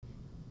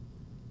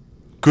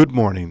Good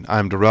morning.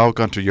 I'm Darrell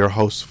Gunter, your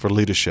host for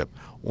Leadership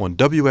on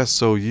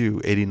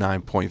WSOU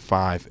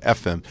 89.5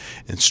 FM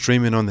and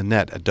streaming on the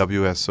net at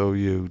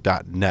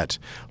WSOU.net,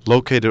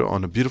 located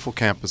on the beautiful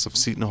campus of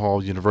Seton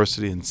Hall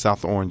University in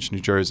South Orange,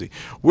 New Jersey.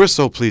 We're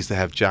so pleased to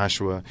have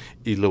Joshua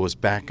E. Lewis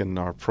back in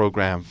our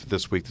program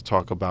this week to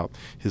talk about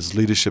his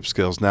leadership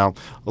skills. Now,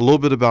 a little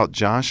bit about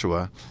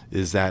Joshua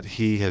is that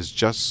he has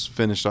just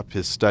finished up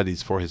his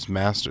studies for his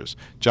master's.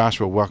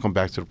 Joshua, welcome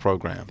back to the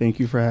program. Thank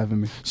you for having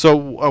me. So,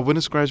 when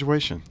is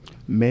graduation?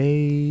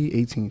 May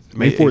 18th.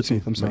 May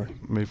 14th, I'm sorry.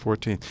 May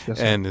 14th. Yes,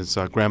 sir. And is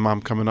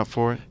grandmom coming up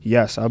for it?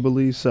 Yes, I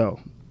believe so.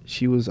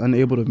 She was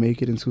unable to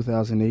make it in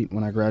 2008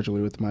 when I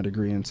graduated with my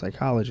degree in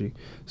psychology,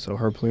 so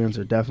her plans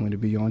are definitely to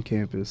be on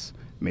campus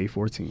May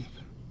 14th.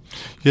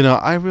 You know,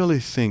 I really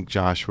think,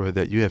 Joshua,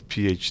 that you have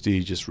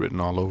PhD just written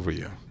all over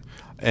you.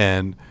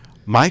 And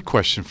my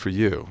question for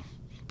you,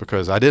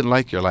 because I didn't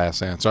like your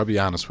last answer, I'll be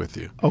honest with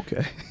you.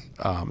 Okay.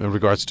 In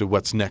regards to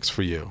what's next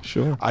for you.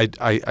 Sure.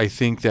 I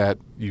think that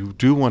you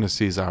do want to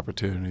seize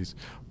opportunities,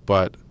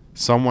 but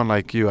someone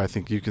like you, I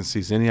think you can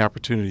seize any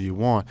opportunity you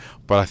want,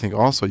 but I think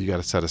also you got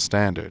to set a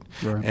standard.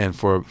 Right. And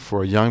for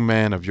a young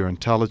man of your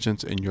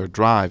intelligence and your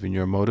drive and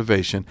your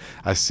motivation,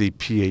 I see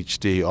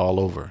PhD all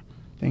over.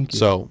 Thank you.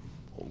 So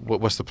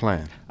what's the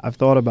plan? I've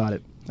thought about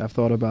it.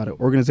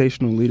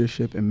 Organizational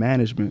leadership and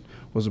management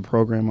was a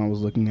program I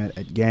was looking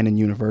at Gannon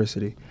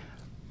University.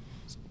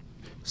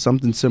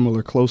 Something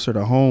similar closer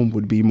to home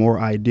would be more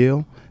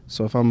ideal.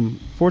 So if I'm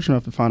fortunate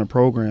enough to find a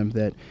program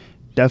that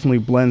definitely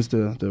blends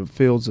the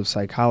fields of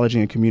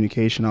psychology and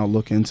communication, I'll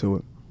look into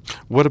it.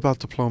 What about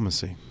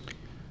diplomacy?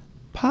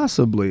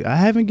 Possibly. I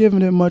haven't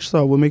given it much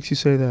thought. What makes you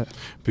say that?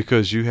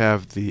 Because you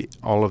have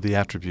all of the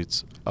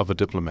attributes of a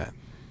diplomat.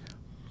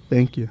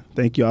 Thank you.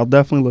 I'll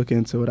definitely look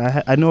into it.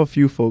 I know a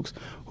few folks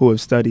who have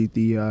studied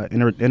the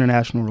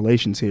international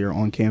relations here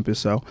on campus.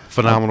 So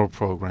phenomenal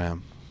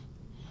program.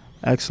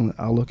 Excellent.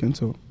 I'll look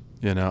into it.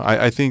 You know,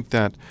 I think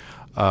that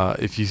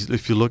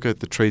if you look at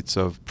the traits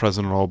of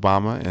President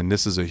Obama, and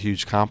this is a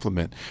huge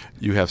compliment,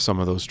 you have some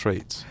of those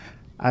traits.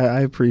 I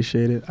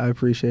appreciate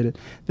it.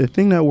 The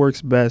thing that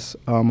works best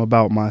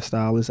about my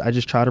style is I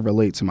just try to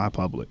relate to my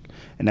public,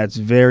 and that's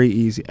very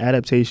easy.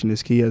 Adaptation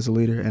is key as a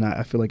leader, and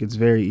I feel like it's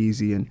very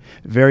easy and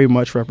very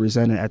much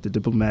represented at the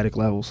diplomatic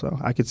level, so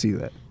I could see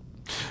that.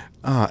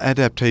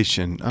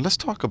 Adaptation. Let's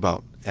talk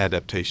about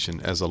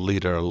adaptation as a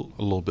leader a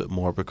little bit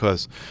more,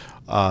 because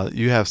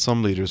you have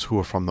some leaders who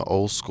are from the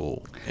old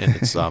school, and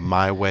it's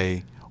my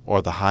way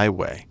or the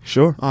highway.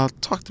 Sure.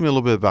 Talk to me a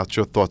little bit about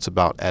your thoughts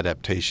about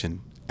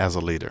adaptation as a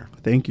leader.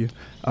 Thank you.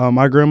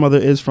 My grandmother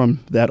is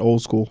from that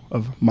old school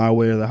of my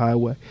way or the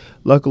highway.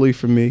 Luckily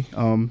for me,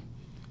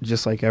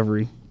 just like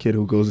every kid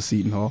who goes to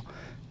Seton Hall,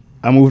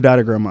 I moved out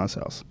of grandma's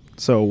house.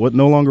 So what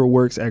no longer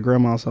works at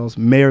grandma's house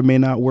may or may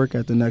not work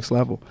at the next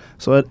level.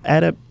 So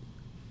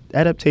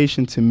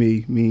adaptation to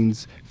me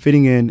means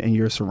fitting in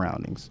your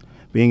surroundings,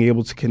 being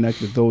able to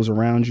connect with those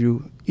around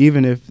you,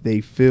 even if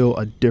they feel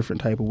a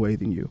different type of way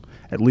than you.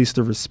 At least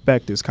the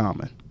respect is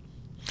common.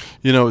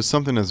 You know,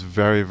 something that's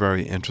very,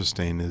 very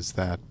interesting is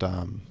that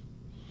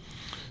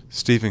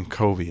Stephen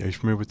Covey. Are you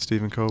familiar with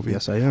Stephen Covey?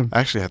 Yes, I am. I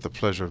actually had the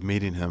pleasure of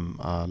meeting him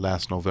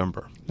last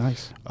November.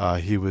 Nice.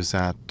 He was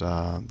at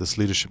this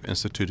Leadership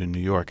Institute in New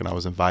York, and I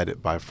was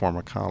invited by a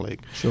former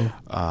colleague. Sure.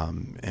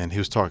 And he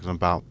was talking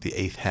about the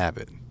eighth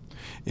habit.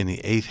 And the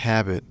eighth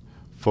habit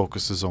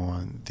focuses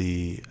on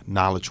the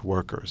knowledge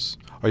workers.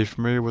 Are you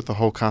familiar with the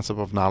whole concept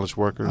of knowledge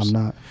workers?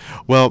 I'm not.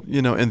 Well,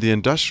 you know, in the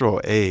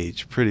industrial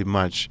age, pretty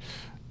much,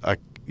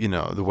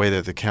 the way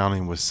that the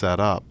counting was set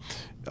up,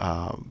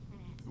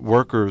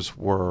 workers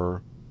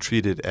were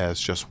treated as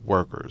just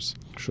workers.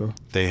 Sure.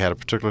 They had a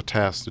particular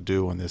task to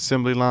do on the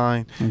assembly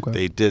line. Okay.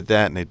 They did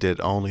that, and they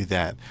did only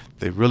that.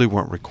 They really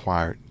weren't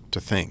required to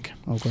think.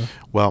 Okay.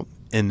 Well,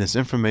 in this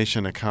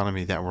information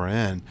economy that we're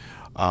in,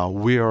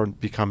 we are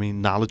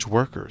becoming knowledge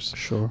workers.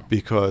 Sure.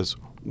 Because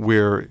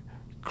we're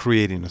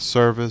creating a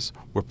service,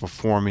 we're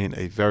performing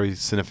a very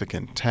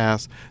significant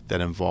task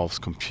that involves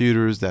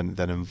computers,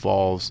 that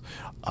involves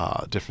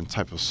different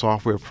type of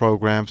software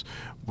programs,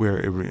 where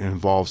it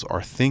involves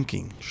our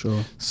thinking.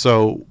 Sure.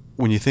 So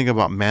when you think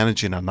about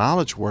managing a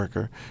knowledge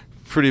worker,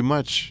 pretty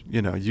much,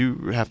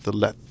 you have to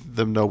let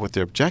them know what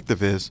their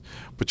objective is,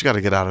 but you got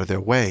to get out of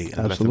their way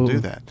and Absolutely.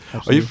 let them do that.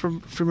 Absolutely. Are you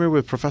familiar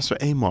with Professor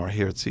Amar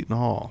here at Seton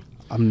Hall?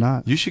 I'm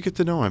not. You should get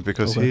to know him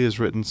because Okay. he has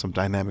written some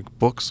dynamic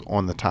books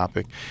on the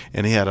topic,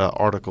 and he had an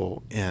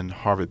article in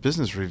Harvard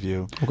Business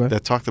Review Okay.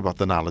 that talked about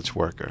the knowledge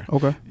worker.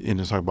 Okay.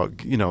 Talking about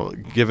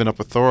giving up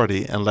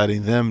authority and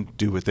letting them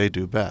do what they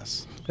do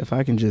best. If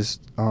I can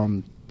just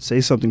say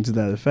something to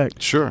that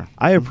effect. Sure.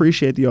 I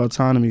appreciate the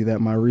autonomy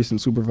that my recent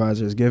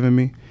supervisor has given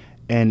me,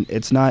 and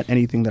it's not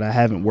anything that I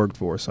haven't worked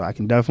for. So I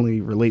can definitely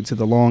relate to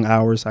the long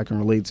hours. I can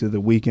relate to the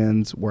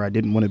weekends where I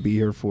didn't want to be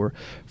here for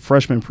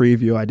freshman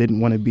preview. I didn't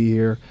want to be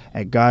here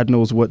at God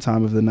knows what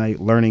time of the night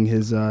learning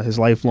his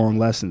lifelong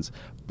lessons.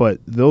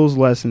 But those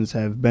lessons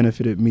have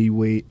benefited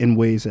me in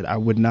ways that I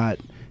would not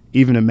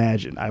even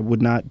imagine.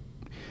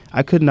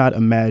 I could not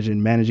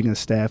imagine managing a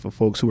staff of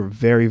folks who are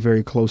very,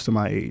 very close to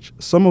my age.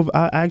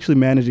 I actually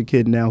manage a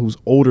kid now who's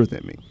older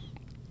than me,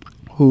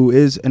 who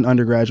is an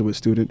undergraduate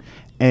student,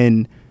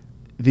 and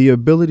the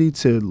ability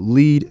to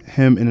lead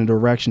him in a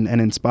direction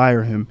and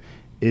inspire him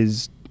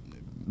is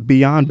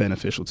beyond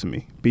beneficial to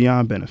me,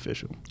 beyond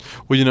beneficial.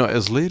 Well,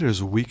 as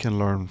leaders, we can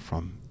learn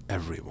from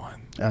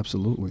everyone.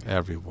 Absolutely.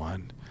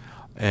 Everyone.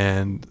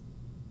 And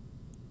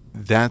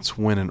that's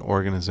when an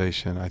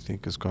organization, I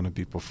think, is going to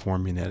be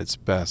performing at its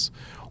best,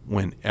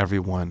 when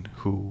everyone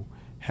who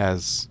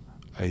has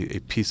a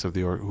piece of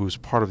who's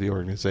part of the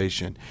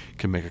organization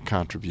can make a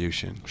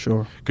contribution.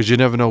 Sure. Because you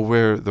never know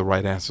where the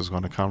right answer is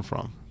going to come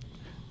from.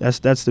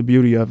 That's the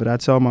beauty of it. I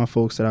tell my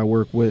folks that I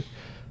work with,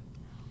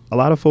 a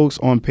lot of folks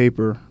on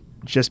paper,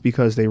 just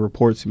because they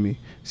report to me,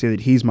 say that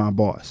he's my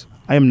boss.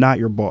 I am not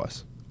your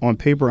boss. On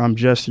paper, I'm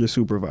just your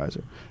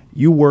supervisor.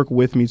 You work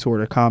with me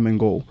toward a common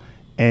goal.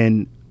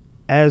 And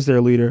as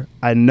their leader,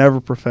 I never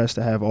profess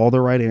to have all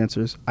the right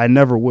answers. I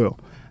never will.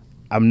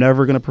 I'm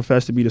never going to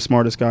profess to be the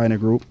smartest guy in a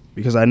group,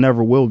 because I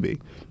never will be.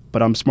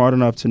 But I'm smart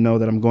enough to know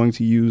that I'm going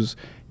to use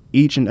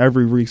each and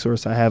every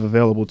resource I have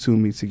available to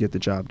me to get the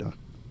job done.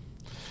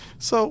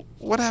 So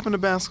what happened to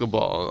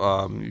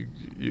basketball?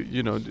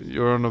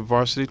 You're on a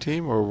varsity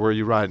team, or were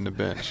you riding the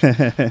bench?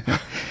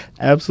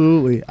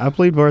 Absolutely. I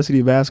played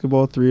varsity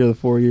basketball 3 of the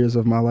 4 years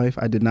of my life.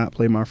 I did not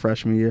play my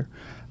freshman year.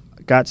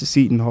 Got to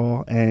Seton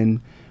Hall,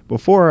 and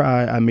before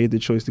I made the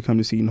choice to come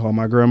to Seton Hall,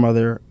 my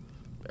grandmother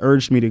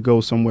urged me to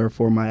go somewhere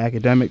for my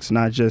academics,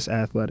 not just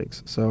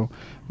athletics. So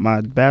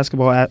my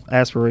basketball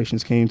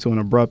aspirations came to an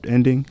abrupt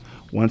ending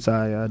once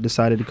I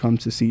decided to come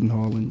to Seton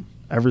Hall, and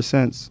ever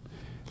since,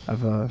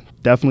 I've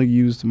definitely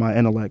used my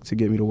intellect to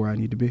get me to where I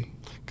need to be.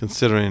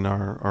 Considering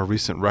our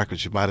recent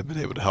records, you might have been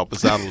able to help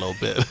us out a little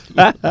bit.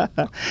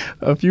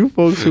 A few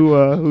folks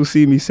who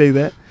see me say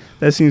that.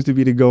 That seems to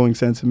be the going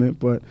sentiment,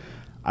 but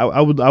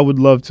I would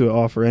love to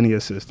offer any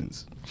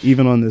assistance,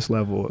 even on this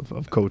level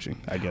of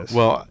coaching, I guess.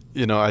 Well,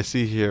 I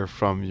see here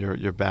from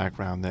your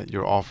background that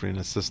you're offering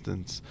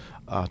assistance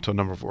to a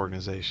number of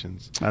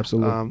organizations.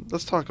 Absolutely.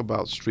 Let's talk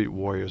about Street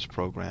Warriors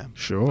program.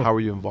 Sure. How are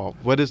you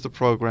involved? What is the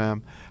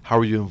program? How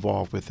are you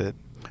involved with it?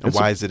 And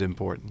why is it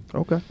important?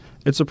 Okay.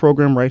 It's a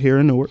program right here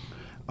in Newark.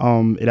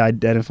 It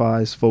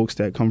identifies folks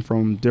that come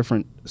from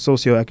different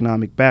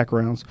socioeconomic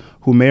backgrounds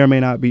who may or may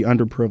not be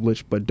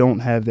underprivileged but don't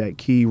have that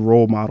key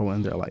role model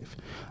in their life.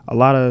 A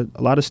lot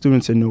of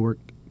students in Newark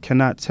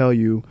cannot tell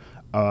you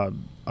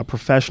a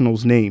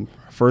professional's name,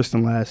 first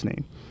and last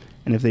name.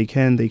 And if they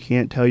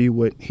can't tell you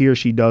what he or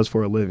she does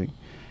for a living.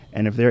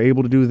 And if they're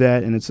able to do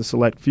that, and it's a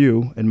select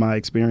few in my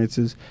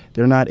experiences,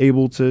 they're not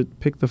able to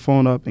pick the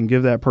phone up and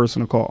give that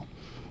person a call.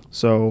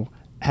 So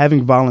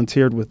having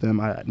volunteered with them,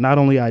 I not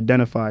only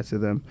identify to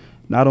them,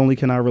 not only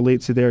can I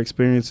relate to their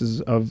experiences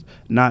of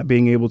not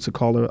being able to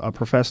call a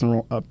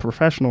professional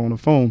on the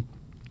phone,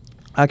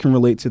 I can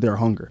relate to their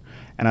hunger.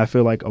 And I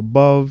feel like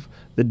above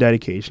the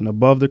dedication,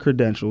 above the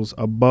credentials,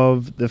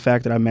 above the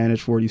fact that I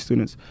manage 40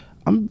 students,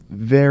 I'm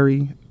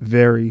very,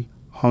 very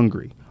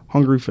hungry.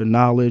 Hungry for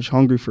knowledge,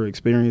 hungry for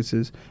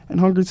experiences, and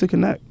hungry to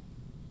connect.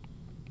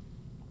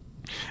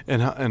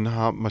 And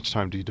how much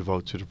time do you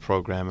devote to the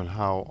program, and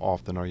how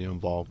often are you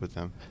involved with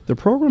them? The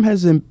program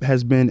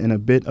has been in a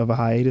bit of a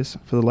hiatus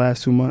for the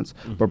last 2 months,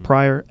 but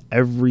prior,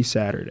 every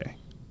Saturday.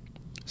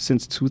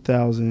 Since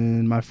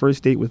 2000, my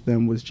first date with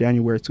them was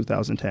January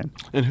 2010.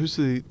 And who's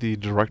the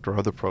director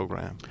of the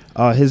program?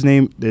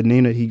 The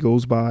name that he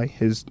goes by,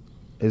 his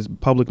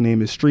public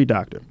name is Street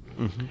Doctor.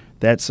 Mm-hmm.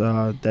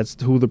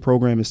 That's who the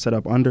program is set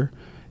up under.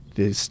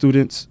 The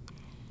students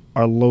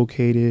are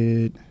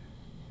located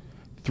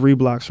 3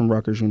 blocks from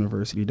Rutgers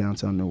University,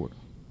 downtown Newark.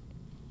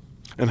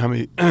 And how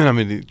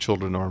many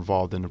children are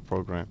involved in the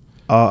program?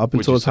 Up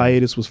until its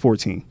hiatus was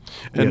 14.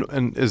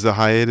 And is the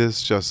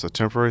hiatus just a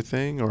temporary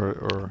thing,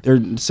 or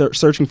they're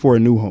searching for a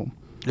new home?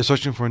 They're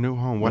searching for a new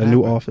home. What a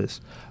happened? New office.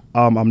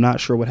 I'm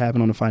not sure what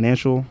happened on the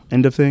financial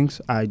end of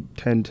things. I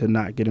tend to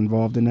not get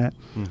involved in that.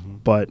 Mm-hmm.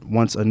 But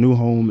once a new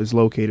home is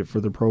located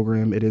for the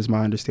program, it is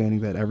my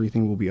understanding that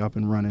everything will be up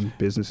and running,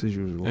 business as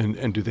usual.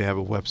 And do they have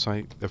a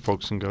website that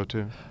folks can go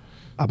to?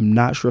 I'm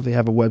not sure if they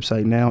have a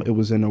website now. It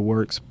was in the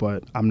works,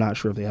 but I'm not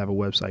sure if they have a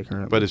website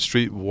currently. But it's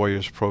Street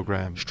Warriors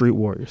program. Street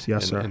Warriors,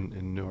 yes, sir.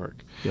 In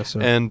Newark. Yes,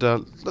 sir. And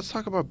let's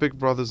talk about Big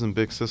Brothers and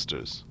Big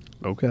Sisters.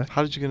 Okay.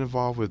 How did you get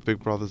involved with Big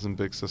Brothers and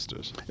Big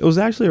Sisters? It was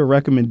actually a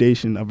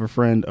recommendation of a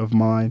friend of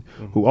mine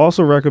who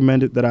also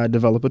recommended that I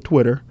develop a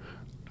Twitter.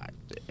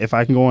 If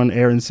I can go on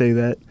air and say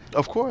that.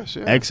 Of course,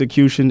 yeah.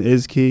 Execution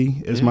is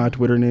key is my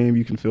Twitter name.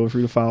 You can feel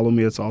free to follow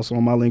me. It's also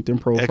on my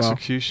LinkedIn profile.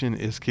 Execution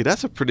is key.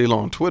 That's a pretty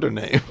long Twitter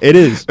name. It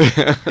is.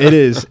 It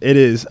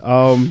is.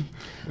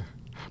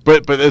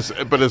 But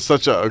it's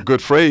such a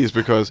good phrase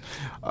because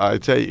I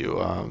tell you,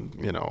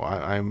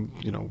 I'm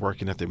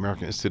working at the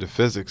American Institute of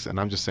Physics, and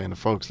I'm just saying to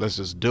folks, let's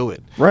just do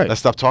it. Right. Let's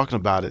stop talking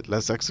about it.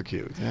 Let's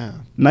execute. Yeah.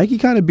 Nike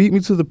kind of beat me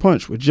to the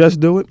punch with just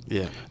do it.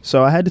 Yeah.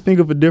 So I had to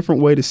think of a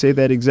different way to say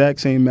that exact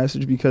same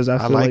message because I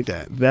feel like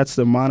that's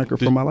the moniker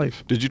for my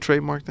life. Did you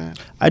trademark that?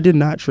 I did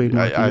not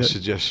trademark it. I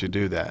suggest you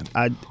do that.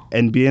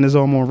 And being as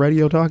I'm on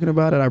radio talking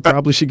about it, I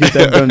probably should get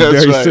that done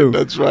very soon.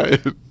 That's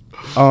right.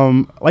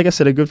 Like I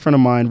said, a good friend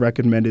of mine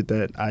recommended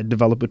that I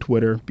develop a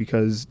Twitter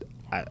because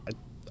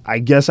I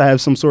guess I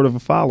have some sort of a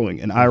following.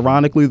 And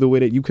ironically, the way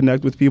that you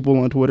connect with people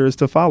on Twitter is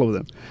to follow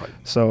them. Right.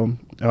 So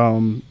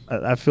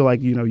I feel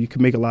like, you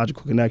can make a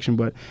logical connection.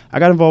 But I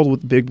got involved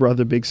with Big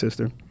Brother, Big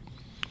Sister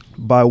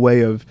by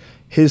way of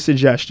his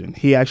suggestion.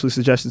 He actually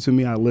suggested to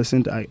me. I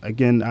listened. I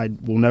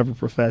will never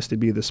profess to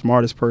be the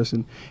smartest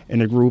person in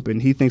the group,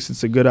 and he thinks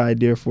it's a good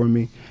idea for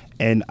me.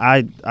 And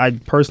I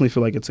personally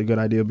feel like it's a good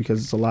idea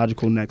because it's a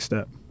logical next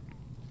step.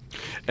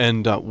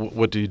 And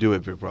what do you do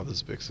at Big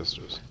Brothers Big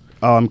Sisters?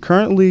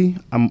 Currently,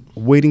 I'm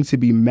waiting to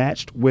be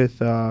matched with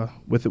a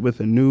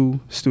new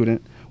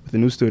student.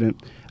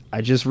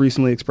 I just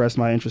recently expressed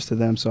my interest to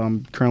them, so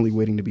I'm currently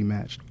waiting to be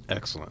matched.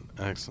 Excellent.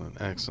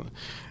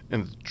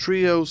 And the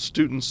TRIO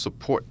Student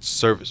Support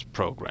Service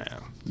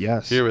Program.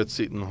 Yes. Here at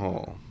Seton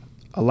Hall.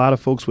 A lot of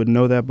folks would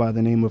know that by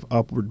the name of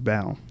Upward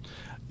Bound.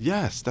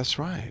 Yes, that's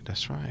right.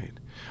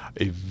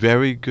 A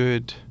very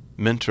good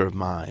mentor of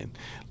mine,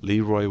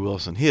 Leroy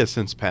Wilson. He has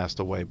since passed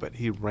away, but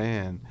he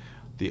ran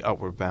the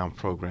Upward Bound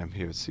program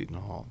here at Seton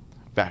Hall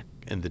back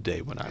in the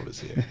day when I was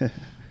here.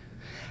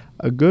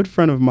 A good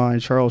friend of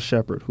mine, Charles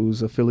Shepard,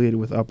 who's affiliated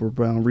with Upward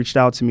Bound, reached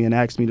out to me and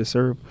asked me to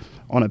serve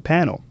on a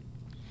panel.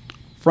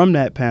 From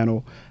that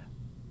panel,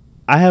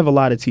 I have a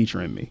lot of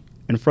teacher in me.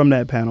 And from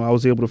that panel, I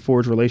was able to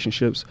forge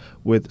relationships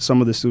with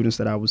some of the students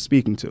that I was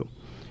speaking to.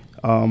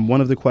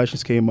 One of the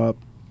questions came up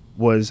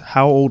was,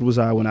 how old was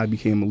I when I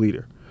became a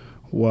leader?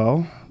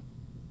 Well,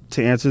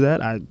 to answer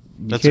that,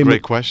 that's a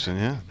great question,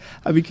 yeah.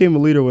 I became a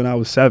leader when I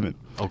was 7.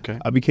 Okay.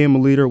 I became a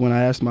leader when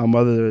I asked my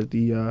mother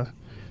the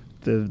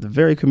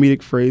very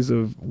comedic phrase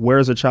of,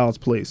 where's a child's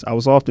place? I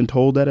was often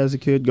told that as a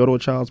kid, go to a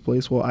child's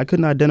place. Well, I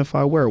couldn't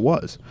identify where it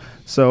was.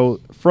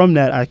 So from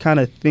that, I kind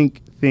of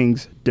think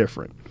things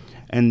different.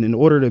 And in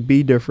order to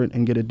be different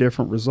and get a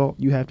different result,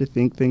 you have to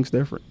think things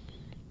different.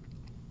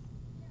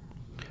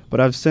 But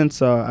I've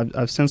since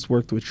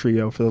worked with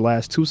TRIO for the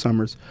last 2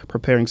 summers,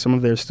 preparing some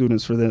of their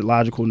students for the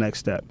logical next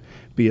step,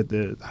 be it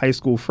the high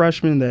school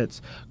freshman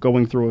that's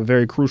going through a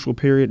very crucial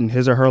period in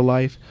his or her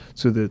life,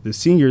 to the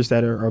seniors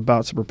that are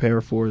about to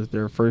prepare for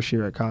their first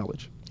year at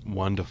college.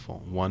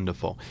 Wonderful.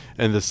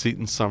 And the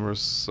Seton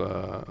Summers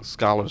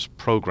Scholars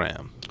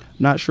Program.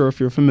 Not sure if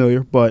you're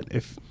familiar, but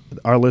if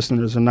our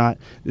listeners are not,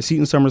 the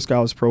Seton Summer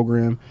Scholars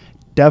Program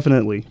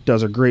definitely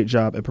does a great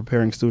job at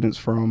preparing students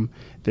from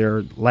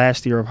their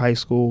last year of high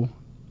school,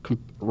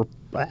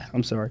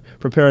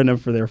 preparing them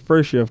for their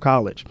first year of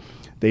college.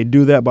 They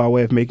do that by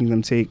way of making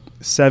them take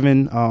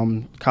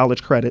 7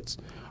 college credits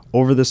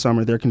over the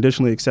summer. They're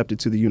conditionally accepted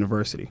to the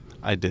university.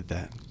 I did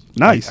that.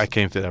 Nice. I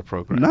came through that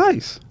program.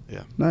 Nice.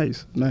 Yeah.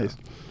 Nice.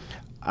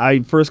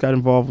 I first got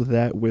involved with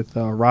that with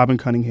Robin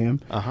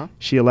Cunningham. Uh-huh.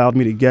 She allowed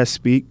me to guest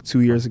speak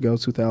 2 years ago,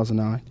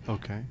 2009.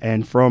 Okay.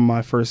 And from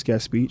my first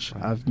guest speech,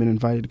 I've been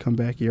invited to come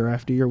back year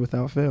after year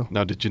without fail.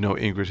 Now, did you know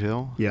Ingrid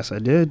Hill? Yes, I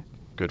did.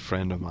 Good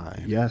friend of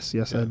mine. Yes,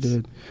 I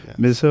did. Yes.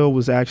 Ms. Hill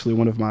was actually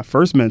one of my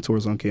first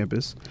mentors on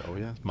campus. Oh,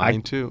 yeah.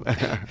 Mine, too.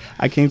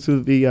 I came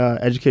to the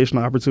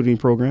Educational Opportunity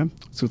Program,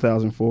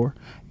 2004,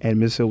 and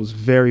Ms. Hill was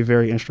very,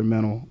 very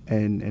instrumental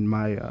in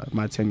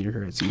my tenure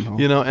here at Seton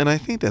Hall. And I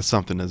think that's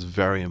something that's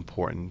very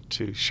important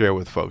to share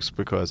with folks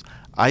because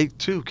I,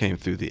 too, came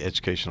through the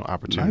Educational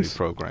Opportunity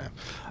Program.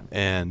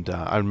 And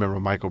I remember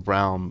Michael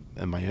Brown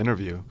in my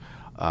interview,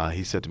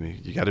 he said to me,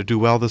 you got to do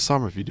well this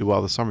summer. If you do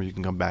well this summer, you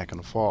can come back in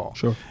the fall.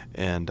 Sure.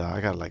 And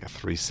I got like a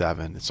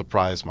 3.7. It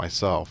surprised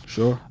myself.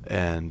 Sure.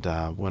 And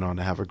went on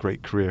to have a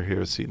great career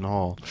here at Seton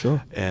Hall.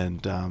 Sure.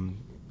 And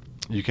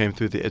you came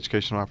through the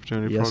Educational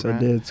Opportunity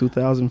Program? Yes, I did.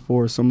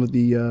 2004, some of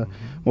the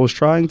most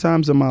trying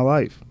times of my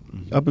life.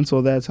 Mm-hmm. Up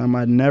until that time,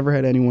 I never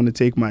had anyone to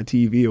take my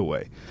TV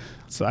away.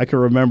 So I can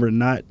remember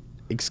not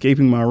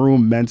escaping my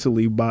room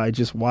mentally by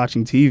just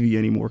watching TV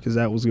anymore because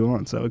that was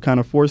gone. So it kind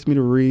of forced me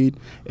to read.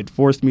 It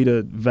forced me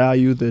to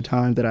value the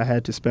time that I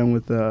had to spend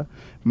with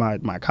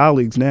my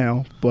colleagues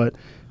now. But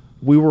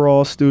we were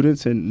all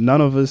students, and none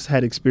of us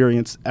had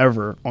experience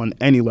ever on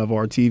any level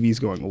our TVs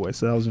going away.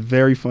 So that was a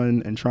very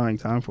fun and trying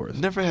time for us.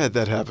 Never had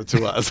that happen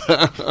to us.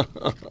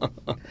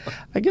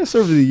 I guess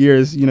over the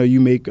years, you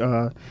make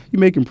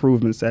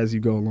improvements as you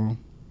go along.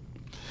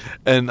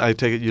 And I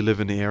take it you live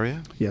in the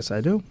area? Yes,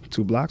 I do.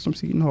 2 blocks from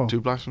Seton Hall. 2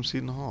 blocks from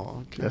Seton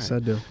Hall. Okay. Yes, I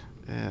do.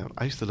 Yeah,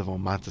 I used to live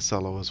on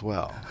Monticello as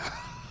well.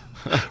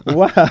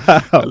 Wow.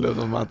 I lived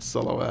on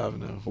Monticello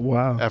Avenue.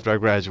 Wow. After I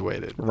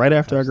graduated. Right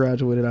after I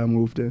graduated, I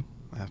moved in.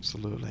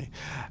 Absolutely.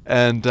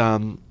 And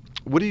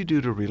what do you do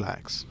to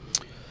relax?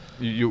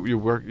 You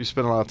work. You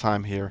spend a lot of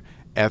time here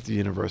at the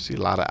university,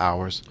 a lot of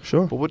hours.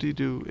 Sure. But what do you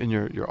do in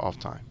your off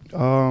time?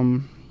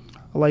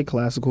 I like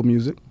classical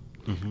music.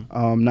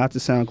 Mm-hmm. Not to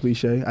sound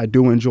cliche, I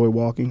do enjoy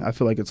walking. I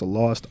feel like it's a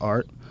lost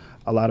art.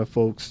 A lot of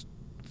folks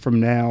from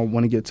now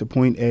want to get to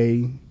point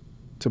A,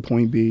 to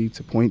point B,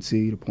 to point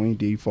C, to point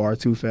D far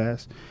too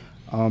fast.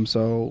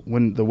 So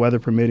when the weather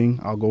permitting,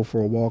 I'll go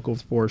for a walk, go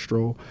for a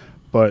stroll.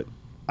 But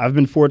I've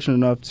been fortunate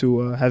enough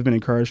to have been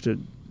encouraged to,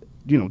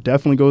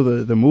 definitely go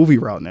the movie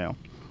route now.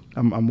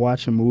 I'm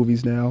watching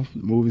movies now.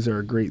 Movies are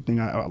a great thing.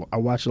 I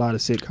watch a lot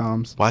of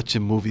sitcoms.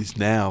 Watching movies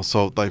now.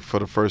 So, like, for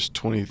the first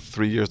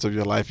 23 years of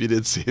your life, you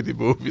didn't see any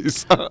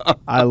movies.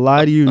 I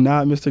lie to you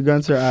not, Mr.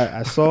 Gunter.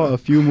 I saw a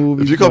few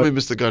movies. If you call me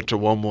Mr. Gunter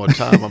one more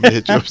time, I'm going to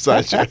hit you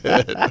upside your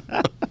head.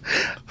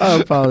 I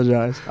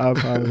apologize.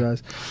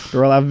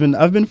 Darrell, I've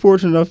been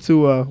fortunate enough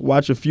to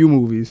watch a few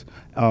movies,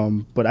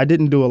 but I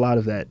didn't do a lot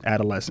of that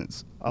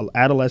adolescence.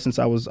 Adolescence,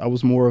 I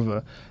was more of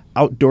a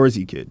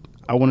outdoorsy kid.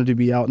 I wanted to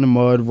be out in the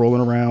mud,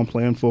 rolling around,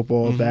 playing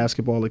football, Mm-hmm.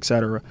 basketball,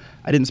 etc.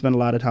 I didn't spend a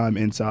lot of time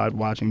inside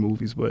watching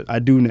movies, but I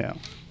do now,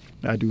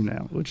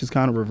 which is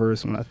kind of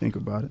reverse when I think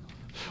about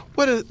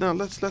it. Now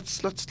let's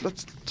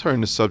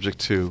turn the subject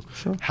to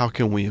Sure. how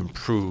can we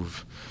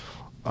improve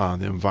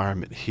the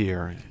environment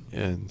here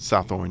in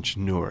South Orange,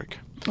 Newark.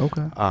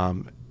 Okay.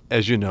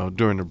 As you know,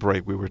 during the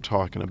break, we were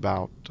talking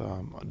about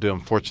the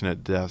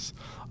unfortunate deaths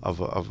of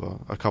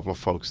a couple of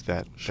folks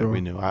that we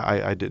knew.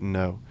 I didn't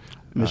know.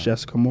 Miss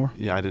Jessica Moore?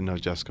 Yeah, I didn't know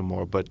Jessica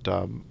Moore, but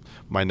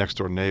my next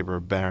door neighbor,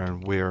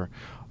 Baron Weir,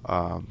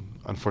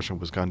 unfortunately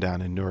was gunned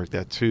down in Newark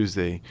that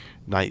Tuesday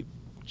night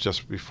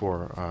just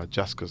before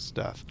Jessica's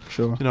death.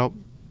 Sure.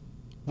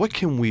 What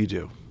can we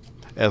do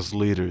as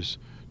leaders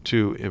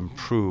to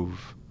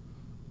improve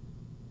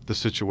the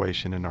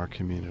situation in our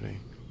community?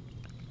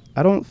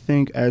 I don't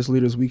think as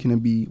leaders we can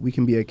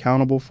be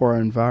accountable for our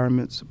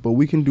environments, but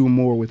we can do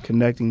more with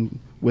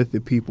connecting with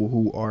the people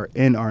who are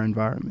in our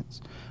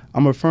environments.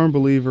 I'm a firm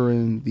believer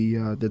in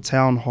the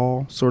town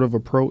hall sort of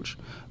approach,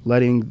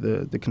 letting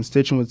the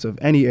constituents of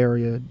any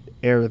area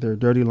air their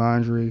dirty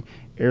laundry,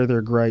 air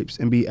their gripes,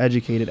 and be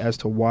educated as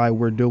to why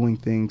we're doing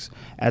things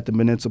at the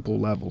municipal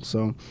level.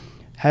 So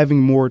having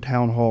more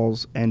town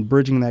halls and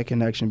bridging that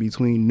connection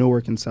between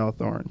Newark and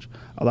South Orange.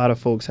 A lot of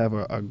folks have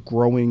a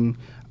growing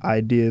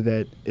idea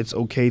that it's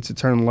okay to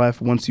turn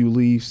left once you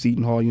leave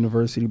Seton Hall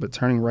University, but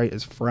turning right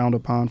is frowned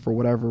upon for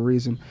whatever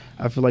reason.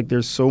 I feel like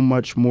there's so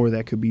much more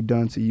that could be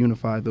done to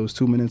unify those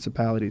two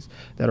municipalities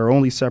that are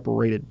only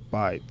separated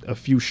by a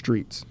few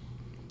streets.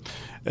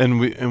 And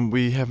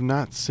we have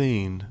not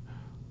seen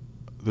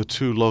the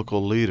two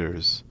local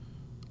leaders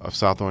of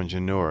South Orange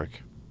and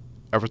Newark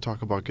ever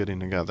talk about getting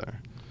together.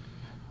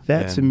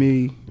 That to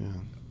me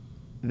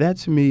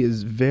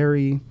is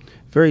very,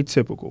 very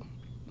typical.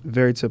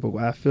 Very typical.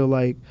 I feel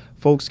like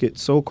folks get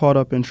so caught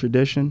up in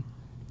tradition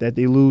that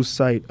they lose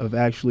sight of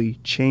actually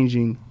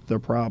changing the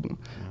problem.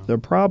 Yeah. The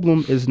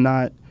problem is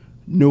not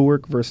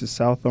Newark versus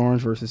South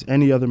Orange versus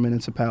any other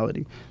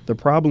municipality. The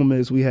problem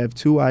is we have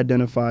two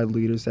identified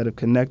leaders that have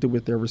connected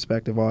with their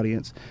respective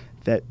audience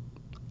that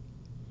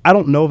I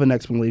don't know of an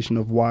explanation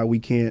of why we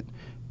can't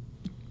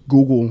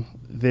Google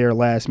their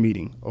last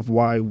meeting, of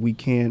why we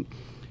can't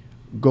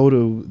go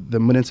to the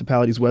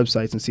municipality's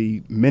websites and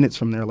see minutes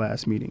from their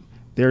last meeting.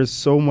 There's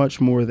so much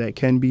more that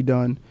can be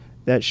done,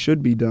 that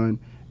should be done,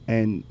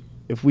 and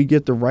if we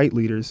get the right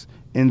leaders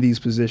in these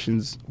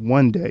positions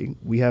one day,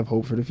 we have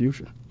hope for the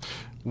future.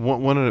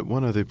 One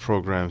of the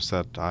programs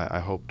that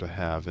I hope to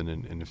have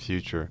in the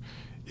future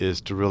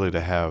is to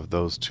have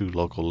those two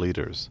local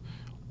leaders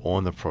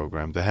on the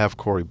program, to have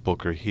Cory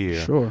Booker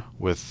here. Sure.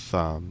 With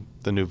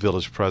the new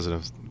village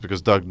president,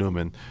 because Doug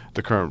Newman,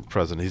 the current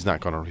president, he's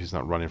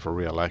not running for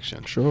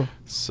re-election. Sure.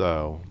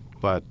 So,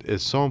 but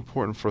it's so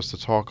important for us to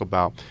talk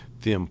about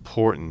the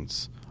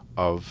importance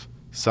of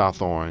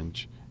South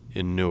Orange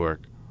in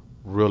Newark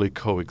really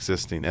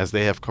coexisting as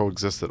they have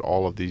coexisted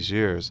all of these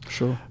years.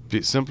 Sure.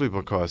 Simply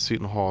because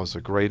Seton Hall is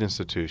a great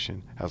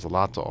institution, has a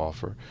lot to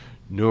offer.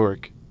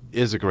 Newark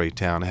is a great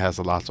town. It has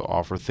a lot to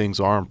offer. Things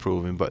are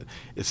improving, but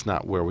it's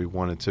not where we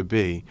want it to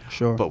be.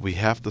 Sure. But we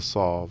have to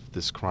solve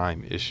this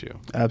crime issue.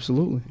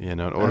 Absolutely. In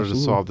order to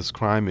solve this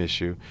crime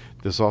issue,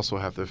 there's also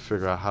have to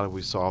figure out how do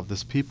we solve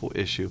this people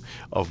issue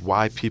of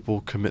why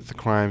people commit the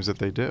crimes that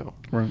they do.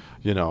 Right.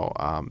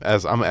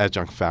 As I'm an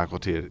adjunct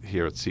faculty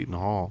here at Seton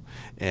Hall,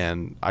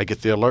 and I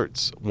get the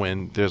alerts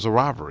when there's a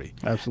robbery.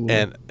 Absolutely.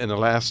 And in the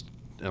last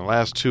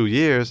 2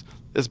 years,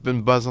 it's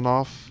been buzzing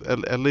off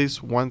at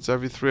least once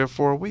every 3 or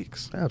 4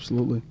 weeks.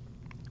 Absolutely.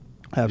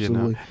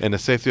 Absolutely. And the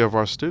safety of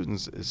our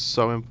students is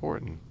so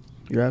important.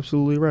 You're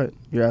absolutely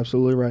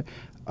right.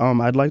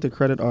 I'd like to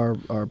credit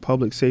our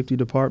public safety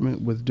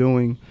department with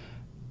doing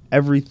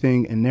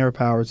everything in their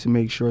power to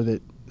make sure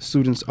that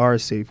students are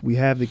safe. We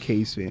have the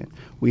case van.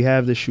 We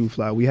have the shoe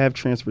fly. We have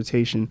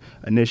transportation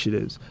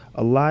initiatives.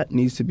 A lot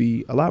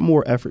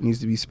more effort needs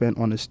to be spent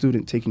on the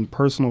student taking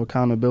personal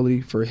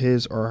accountability for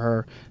his or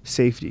her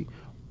safety.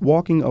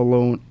 Walking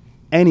alone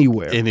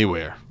anywhere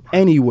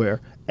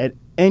at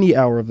any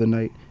hour of the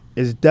night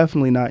is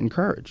definitely not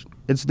encouraged.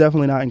 It's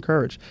definitely not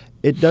encouraged.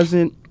 It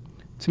doesn't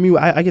to me,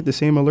 I get the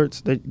same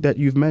alerts that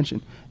you've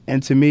mentioned.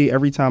 And to me,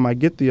 every time I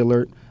get the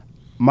alert,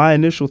 my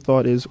initial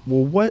thought is,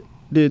 well, what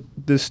did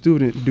the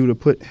student do to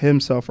put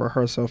himself or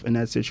herself in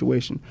that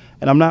situation?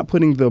 And I'm not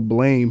putting the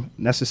blame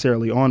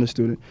necessarily on the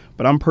student,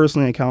 but I'm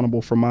personally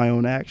accountable for my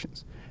own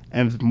actions.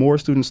 And if more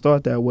students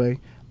thought that way,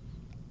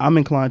 I'm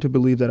inclined to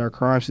believe that our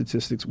crime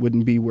statistics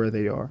wouldn't be where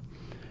they are.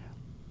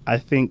 I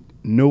think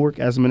Newark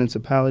as a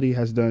municipality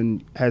has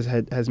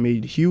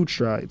made huge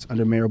strides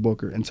under Mayor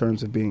Booker in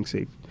terms of being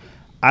safe.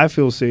 I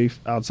feel safe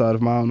outside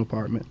of my own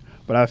apartment,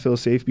 but I feel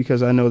safe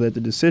because I know that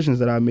the decisions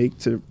that I make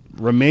to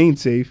remain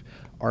safe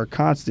are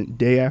constant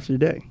day after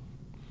day.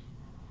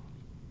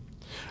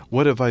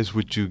 What advice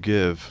would you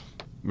give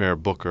Mayor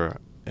Booker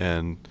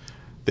and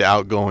the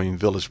outgoing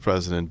village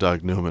president,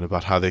 Doug Newman,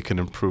 about how they can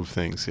improve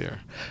things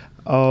here?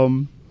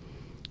 The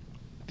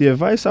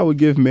advice I would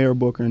give Mayor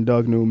Booker and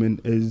Doug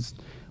Newman is,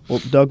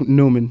 well, Doug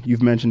Newman,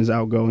 you've mentioned, is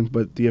outgoing,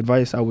 but the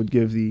advice I would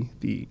give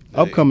the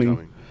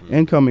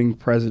incoming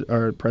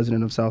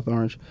president of South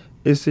Orange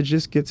is to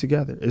just get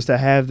together, is to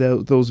have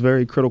those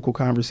very critical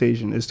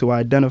conversations, is to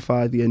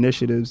identify the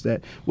initiatives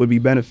that would be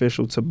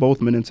beneficial to both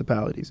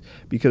municipalities.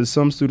 Because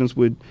some students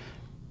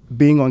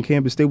being on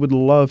campus, they would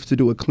love to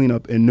do a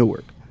cleanup in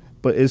Newark,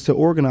 but is to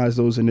organize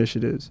those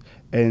initiatives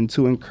and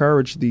to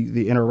encourage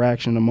the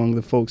interaction among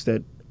the folks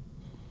that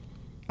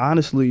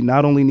honestly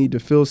not only need to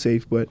feel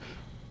safe, but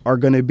are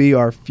going to be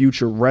our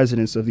future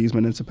residents of these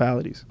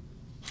municipalities.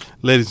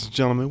 Ladies and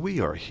gentlemen, we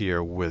are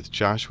here with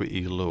Joshua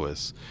E.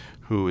 Lewis,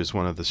 who is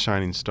one of the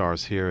shining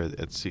stars here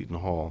at Seton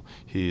Hall.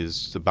 He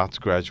is about to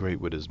graduate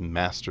with his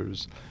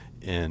master's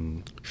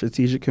in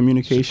strategic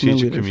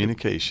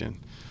communication.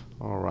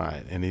 All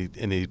right, and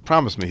he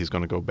promised me he's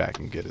going to go back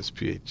and get his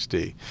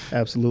PhD.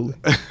 Absolutely.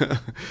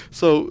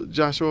 So,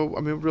 Joshua,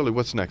 I mean, really,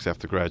 what's next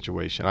after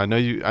graduation? I know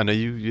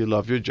you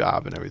love your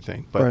job and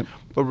everything, but right.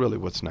 But really,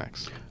 what's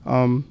next?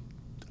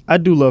 I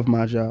do love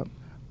my job,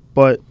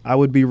 but I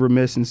would be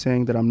remiss in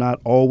saying that I'm not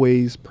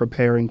always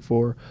preparing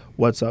for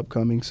what's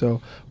upcoming.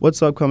 So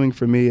what's upcoming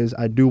for me is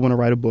I do want to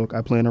write a book.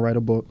 I plan to write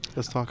a book.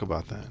 Let's talk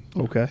about that.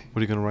 Okay. What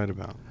are you going to write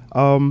about?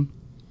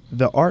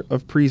 The art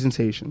of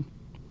presentation.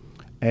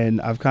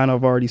 And I've kind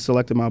of already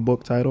selected my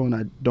book title, and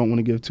I don't want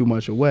to give too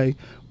much away,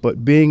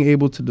 but being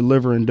able to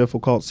deliver in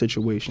difficult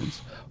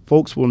situations.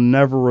 Folks will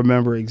never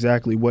remember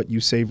exactly what you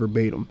say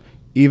verbatim.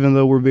 Even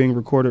though we're being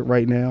recorded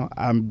right now,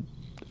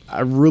 I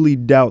really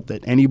doubt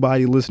that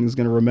anybody listening is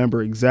going to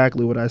remember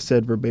exactly what I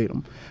said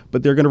verbatim,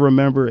 but they're going to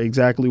remember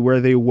exactly where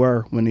they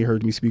were when they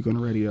heard me speak on the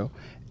radio.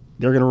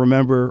 They're going to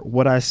remember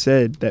what I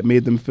said that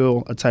made them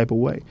feel a type of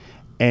way.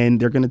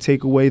 And they're going to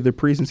take away the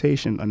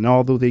presentation. And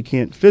although they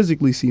can't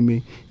physically see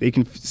me, they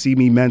can see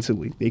me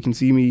mentally. They can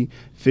see me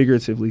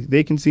figuratively.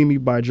 They can see me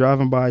by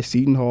driving by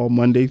Seton Hall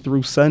Monday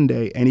through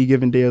Sunday, any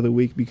given day of the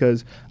week,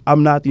 because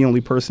I'm not the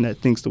only person that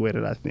thinks the way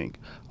that I think.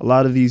 A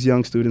lot of these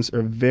young students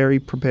are very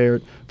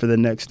prepared for the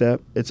next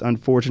step. It's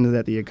unfortunate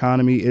that the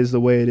economy is the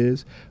way it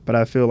is, but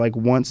I feel like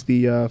once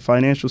the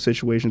financial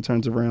situation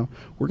turns around,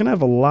 we're going to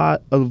have a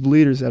lot of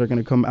leaders that are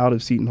going to come out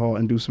of Seton Hall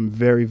and do some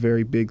very,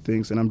 very big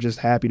things, and I'm just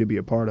happy to be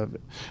a part of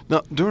it.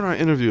 Now, during our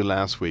interview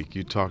last week,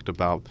 you talked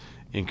about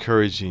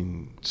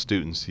encouraging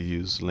students to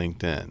use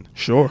LinkedIn.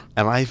 Sure.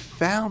 And I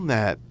found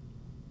that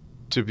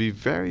to be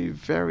very,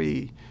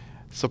 very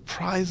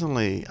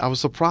surprisingly, I was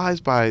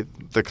surprised by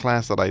the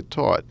class that I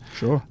taught.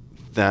 Sure.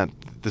 That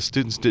the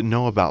students didn't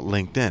know about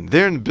LinkedIn.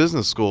 They're in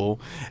business school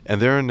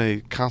and they're in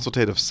a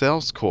consultative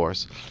sales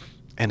course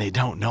and they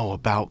don't know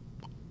about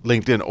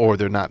LinkedIn, or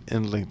they're not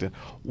in LinkedIn.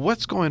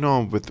 What's going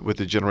on with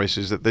the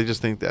generations that they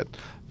just think that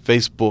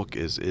Facebook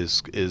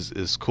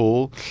is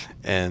cool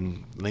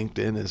and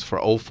LinkedIn is for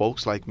old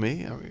folks like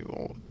me? I mean,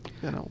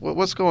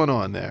 what's going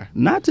on there?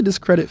 Not to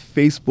discredit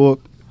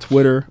Facebook,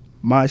 Twitter,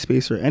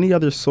 MySpace, or any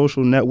other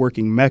social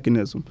networking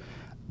mechanism,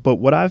 but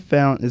what I've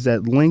found is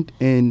that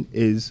LinkedIn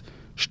is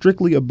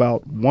strictly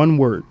about one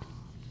word: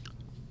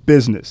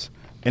 business.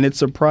 And it's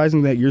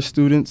surprising that your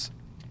students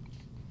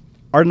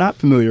are not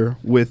familiar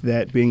with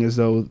that, being as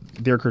though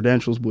their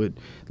credentials would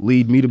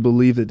lead me to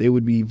believe that they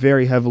would be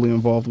very heavily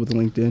involved with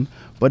LinkedIn,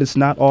 but it's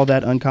not all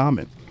that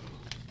uncommon.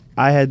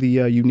 I had the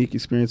unique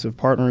experience of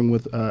partnering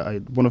with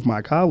one of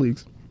my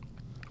colleagues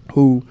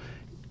who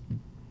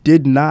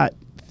did not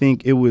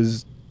think it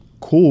was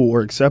cool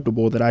or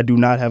acceptable that I do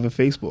not have a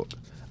Facebook.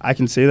 I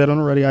can say that on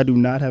the radio. I do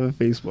not have a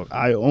Facebook.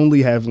 I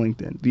only have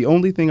LinkedIn. The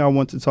only thing I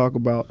want to talk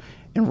about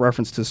in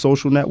reference to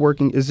social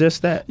networking is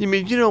just that. You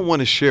mean you don't want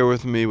to share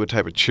with me what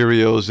type of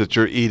Cheerios that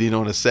you're eating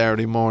on a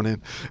Saturday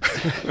morning?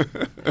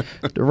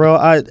 Darrell,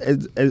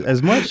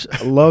 as much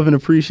love and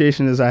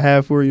appreciation as I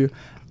have for you,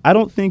 I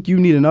don't think you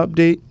need an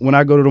update when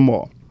I go to the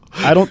mall.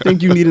 I don't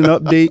think you need an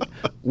update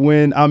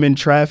when I'm in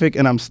traffic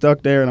and I'm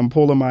stuck there and I'm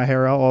pulling my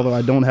hair out, although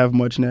I don't have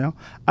much now.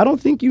 I don't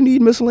think you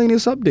need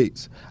miscellaneous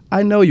updates.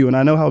 I know you, and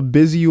I know how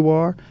busy you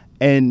are,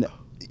 and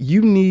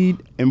you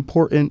need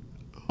important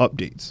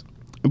updates.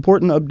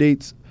 Important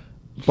updates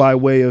by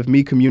way of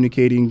me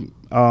communicating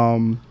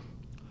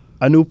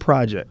a new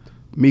project,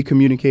 me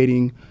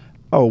communicating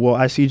Oh, well,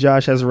 I see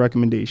Josh has a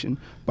recommendation.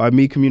 By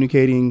me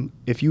communicating,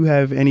 if you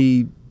have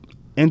any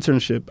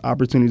internship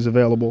opportunities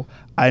available,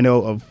 I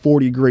know of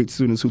 40 great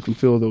students who can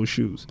fill those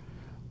shoes.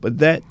 But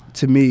that,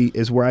 to me,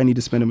 is where I need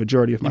to spend a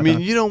majority of my You mean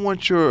time. you don't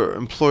want your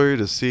employer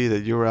to see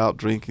that you were out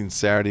drinking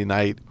Saturday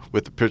night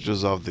with the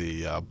pictures of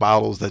the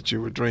bottles that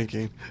you were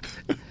drinking?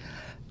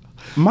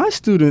 My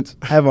students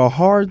have a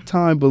hard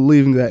time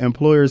believing that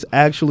employers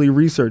actually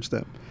research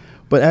them.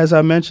 But as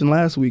I mentioned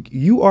last week,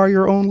 you are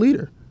your own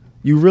leader.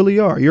 You really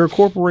are. You're a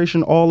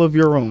corporation all of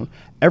your own.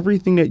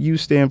 Everything that you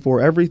stand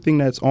for, everything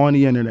that's on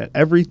the internet,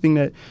 everything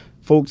that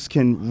folks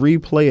can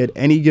replay at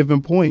any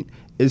given point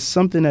is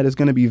something that is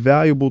going to be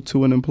valuable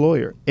to an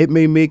employer. It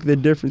may make the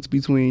difference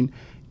between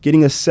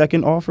getting a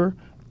second offer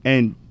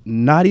and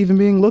not even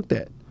being looked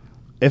at.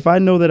 If I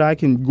know that I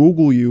can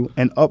Google you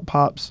and up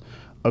pops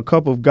a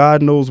cup of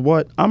God knows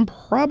what, I'm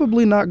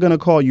probably not going to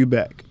call you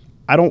back.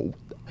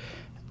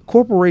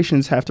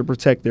 Corporations have to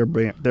protect their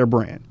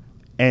brand.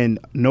 And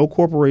no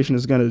corporation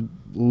is going to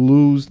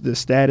lose the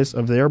status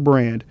of their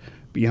brand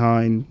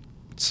behind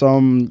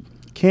some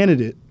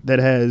candidate that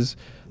has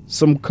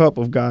some cup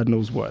of God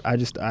knows what.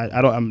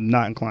 I'm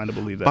not inclined to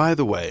believe that. By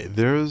the way,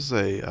 there's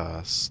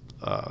a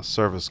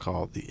service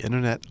called the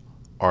Internet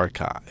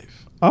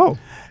Archive. Oh.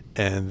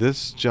 And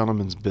this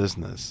gentleman's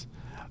business,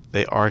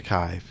 they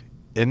archive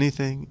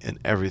anything and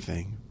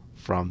everything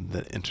from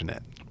the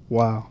internet.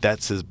 Wow.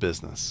 That's his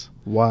business.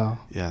 Wow.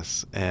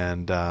 Yes.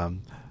 And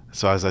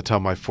so as I tell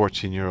my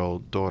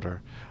 14-year-old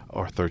daughter,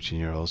 or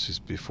 13-year-old, she's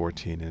be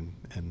 14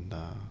 in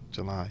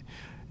July,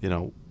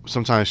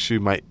 sometimes she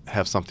might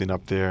have something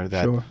up there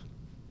that Sure.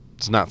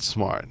 it's not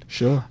smart.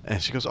 Sure.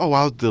 And she goes, "Oh,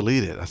 I'll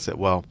delete it." I said,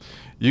 "Well,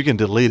 you can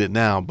delete it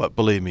now, but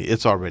believe me,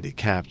 it's already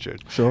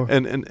captured." Sure.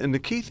 And the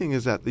key thing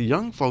is that the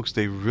young folks,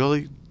 they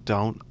really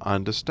don't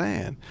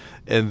understand.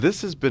 And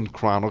this has been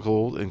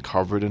chronicled and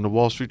covered in the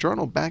Wall Street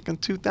Journal back in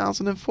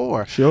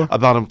 2004 Sure.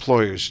 about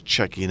employers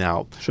checking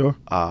out Sure.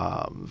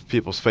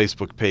 people's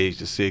Facebook page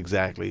to see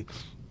exactly,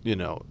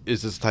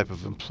 is this type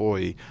of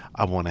employee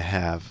I want to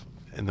have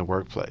in the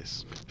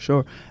workplace.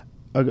 Sure.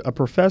 A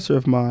professor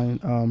of mine,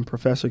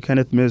 Professor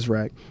Kenneth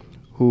Mizrak,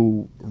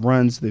 who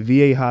runs the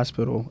VA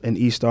hospital in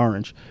East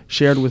Orange,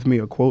 shared with me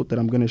a quote that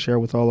I'm going to share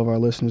with all of our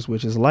listeners,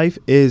 which is, life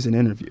is an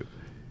interview.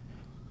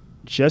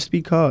 Just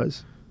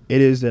because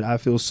it is that I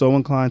feel so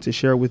inclined to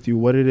share with you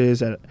what it is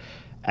that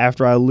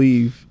after I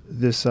leave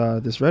this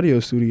radio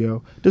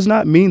studio does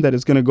not mean that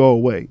it's going to go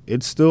away.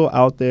 It's still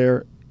out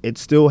there. It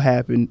still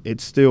happened.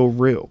 It's still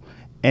real.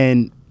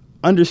 And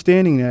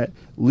understanding that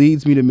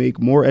leads me to make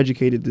more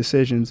educated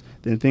decisions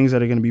than things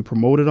that are going to be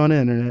promoted on the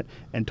internet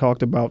and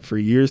talked about for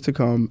years to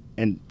come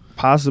and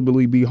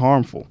possibly be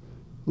harmful.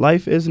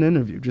 Life is an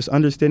interview. Just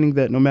understanding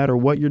that no matter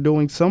what you're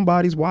doing,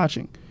 somebody's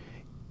watching.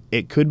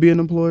 It could be an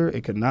employer.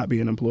 It could not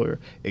be an employer.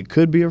 It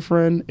could be a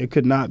friend. It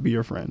could not be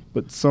your friend.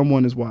 But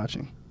someone is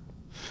watching.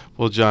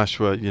 Well,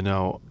 Joshua,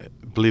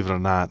 believe it or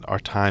not, our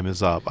time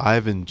is up.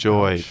 I've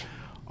enjoyed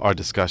our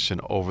discussion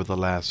over the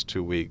last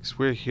 2 weeks.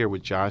 We're here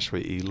with Joshua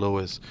E.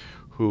 Lewis,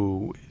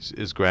 who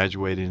is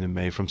graduating in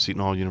May from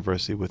Seton Hall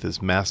University with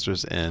his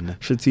master's in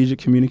Strategic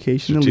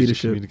Communication and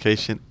Leadership.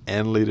 Communication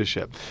and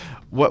Leadership.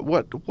 What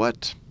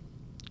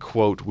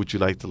quote would you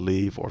like to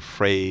leave, or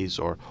phrase,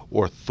 or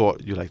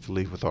thought you'd like to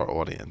leave with our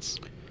audience?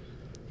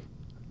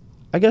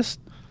 I guess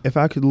if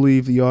I could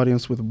leave the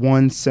audience with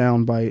one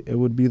soundbite, it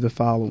would be the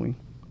following.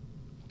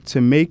 To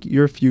make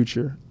your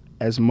future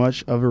as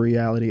much of a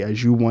reality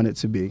as you want it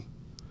to be,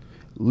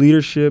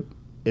 leadership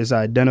is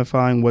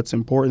identifying what's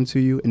important to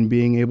you and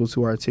being able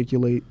to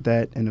articulate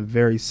that in a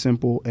very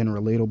simple and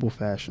relatable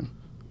fashion.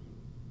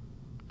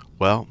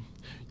 Well,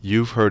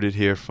 you've heard it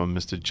here from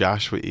Mr.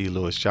 Joshua E.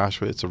 Lewis.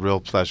 Joshua, it's a real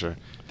pleasure.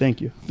 Thank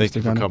you. Thank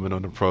you for coming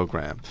on the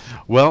program.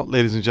 Well,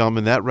 ladies and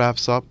gentlemen, that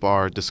wraps up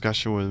our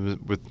discussion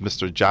with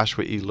Mr.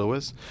 Joshua E.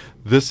 Lewis.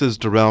 This is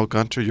Darrell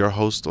Gunter, your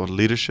host on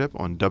Leadership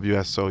on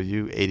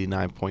WSOU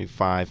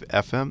 89.5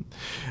 FM.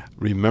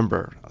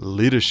 Remember,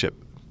 leadership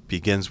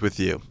begins with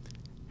you.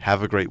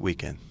 Have a great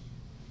weekend.